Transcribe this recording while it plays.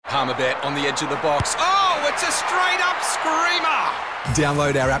Palmerbet on the edge of the box. Oh, it's a straight-up screamer!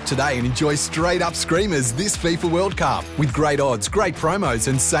 Download our app today and enjoy straight-up screamers this FIFA World Cup with great odds, great promos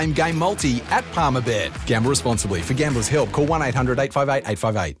and same-game multi at Palmerbet. Gamble responsibly. For Gamblers' Help, call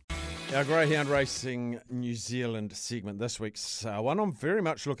 1-800-858-858. Our Greyhound Racing New Zealand segment this week's one I'm very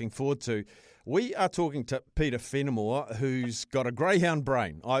much looking forward to. We are talking to Peter Fenemor, who's got a greyhound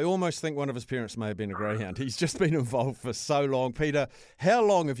brain. I almost think one of his parents may have been a greyhound. He's just been involved for so long. Peter, how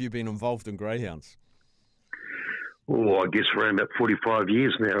long have you been involved in greyhounds? Oh, I guess around about 45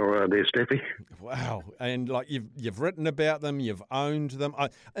 years now there, Staffy. Wow. And like you've written about them, you've owned them.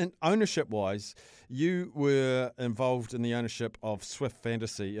 And ownership-wise, you were involved in the ownership of Swift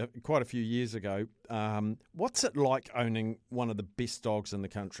Fantasy quite a few years ago. What's it like owning one of the best dogs in the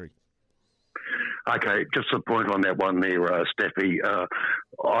country? Okay, just a point on that one there, Staffy.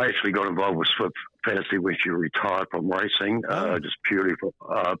 I actually got involved with Swift Fantasy when she retired from racing, just purely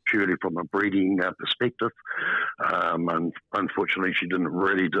from a breeding perspective. And unfortunately, she didn't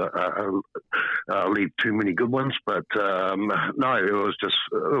really leave too many good ones. But no, it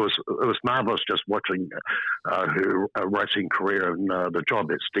was marvelous just watching her racing career, and the job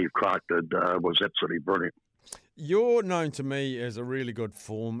that Steve Clark did was absolutely brilliant. You're known to me as a really good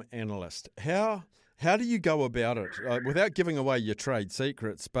form analyst. How do you go about it? Without giving away your trade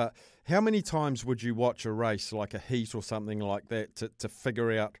secrets, but how many times would you watch a race, like a heat or something like that, to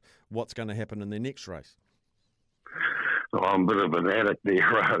figure out what's going to happen in the next race? Well, I'm a bit of an addict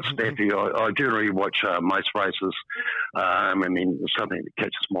there, Staffy. I generally watch most races, and then something that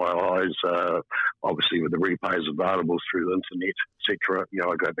catches my eyes, obviously with the replays available through the internet, etc.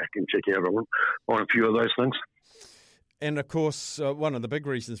 I go back and check out on a few of those things. And, of course, one of the big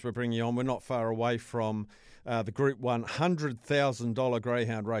reasons we're bringing you on, we're not far away from the Group 1 $100,000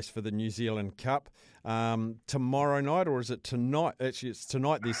 greyhound race for the New Zealand Cup. Tomorrow night, or is it tonight? Actually, it's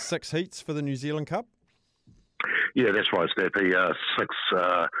tonight. There's 6 heats for the New Zealand Cup. Yeah, that's right, Staffy. 6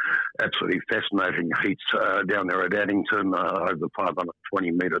 absolutely fascinating heats down there at Addington over the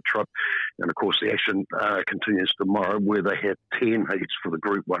 520-metre trip. And, of course, the action continues tomorrow where they have 10 heats for the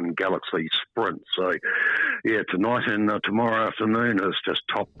Group 1 Galaxy Sprint. So, yeah, tonight and tomorrow afternoon is just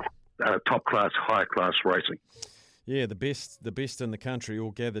top-class, high-class racing. Yeah, the best in the country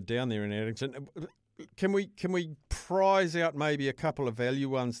all gathered down there in Addington. Can we prize out maybe a couple of value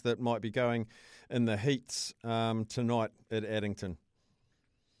ones that might be going in the heats tonight at Addington?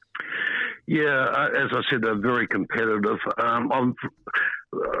 Yeah, as I said, they're very competitive.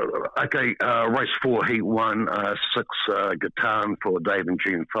 Race 4, Heat 1, 6 Guitarn for Dave and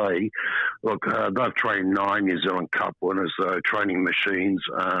Jean Fahey. Look, they've trained 9 New Zealand Cup winners, training machines.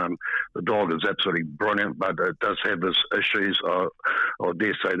 The dog is absolutely brilliant, but it does have its issues. I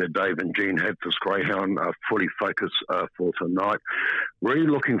dare say that Dave and Jean have this greyhound fully focused for tonight. Really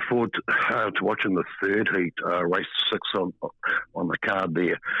looking forward to watching the third heat, race 6 on the card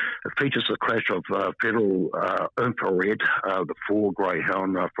there. It features a clash of Federal Infrared, the 4 greyhound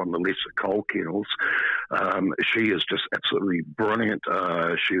from the lesser coal kennels. She is just absolutely brilliant.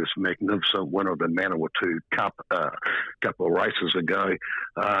 She was magnificent, winner of the Manawatu Cup a couple of races ago.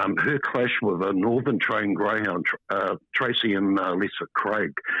 Her clash with a northern trained greyhound, Tracy and Lisa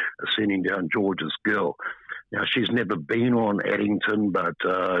Craig, sending down George's Girl. Now, she's never been on Addington, but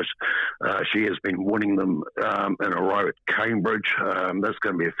she has been winning them in a row at Cambridge. That's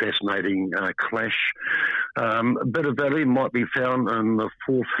going to be a fascinating clash. A bit of value might be found in the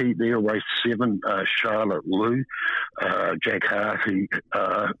 4th heat there, race 7, Charlotte Lou. Jack Harty,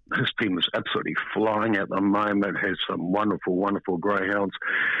 his team is absolutely flying at the moment, has some wonderful, wonderful greyhounds.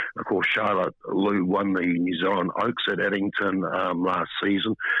 Of course, Charlotte Lou won the New Zealand Oaks at Addington last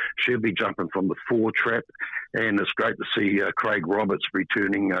season. She'll be jumping from the 4 trap. And it's great to see Craig Roberts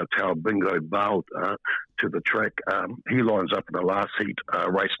returning Tau Bingo Bale to the track. He lines up in the last heat,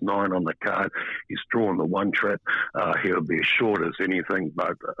 race 9 on the card. He's drawn the 1 trap. He'll be as short as anything,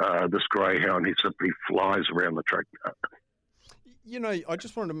 but this greyhound, he simply flies around the track. I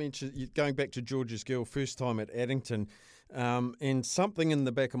just wanted to mention, going back to George's Girl, first time at Addington, and something in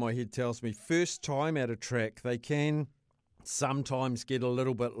the back of my head tells me first time at a track, they can sometimes get a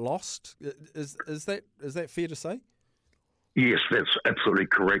little bit lost. Is that fair to say? Yes, that's absolutely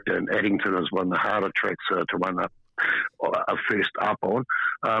correct. And Addington is one of the harder tracks to run up first up on.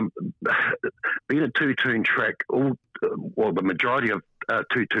 Being a two-turn track, the majority of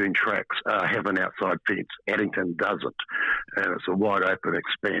two-turn tracks have an outside fence. Addington doesn't, and it's a wide open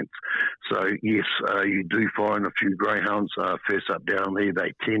expanse. So yes, you do find a few greyhounds first up down there.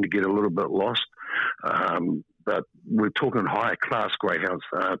 They tend to get a little bit lost. But we're talking higher class greyhounds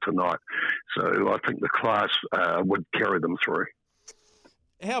tonight. So I think the class would carry them through.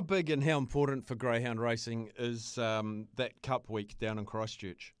 How big and how important for greyhound racing is that Cup week down in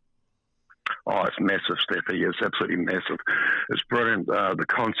Christchurch? Oh, it's massive, Staffy. It's absolutely massive. It's brilliant. The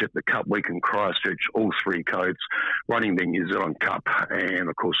concept, the Cup week in Christchurch, all three codes, running the New Zealand Cup, and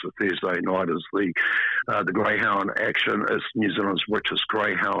of course the Thursday night is the Greyhound action. It's New Zealand's richest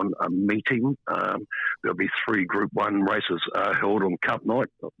greyhound meeting. There'll be 3 Group 1 races held on Cup night,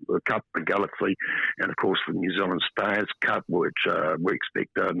 the Cup, the Galaxy, and of course the New Zealand Stars Cup, which we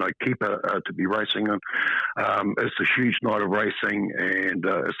expect No Keeper to be racing in. It's a huge night of racing, and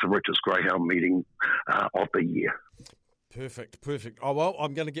it's the richest greyhound meeting of the year. Perfect. Oh, well,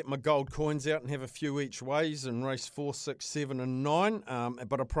 I'm going to get my gold coins out and have a few each ways and race 4, 6, 7 and 9.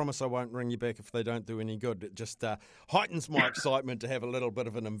 But I promise I won't ring you back if they don't do any good. It just heightens my excitement to have a little bit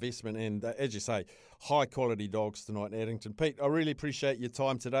of an investment. And as you say, high quality dogs tonight in Addington. Pete, I really appreciate your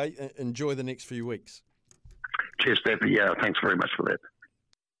time today. Enjoy the next few weeks. Cheers, Staffy. Yeah, thanks very much for that.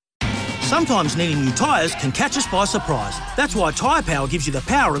 Sometimes needing new tyres can catch us by surprise. That's why Tyre Power gives you the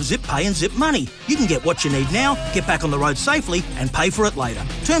power of Zip Pay and Zip Money. You can get what you need now, get back on the road safely and pay for it later.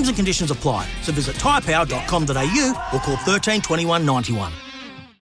 Terms and conditions apply. So visit tyrepower.com.au or call 13 21 91.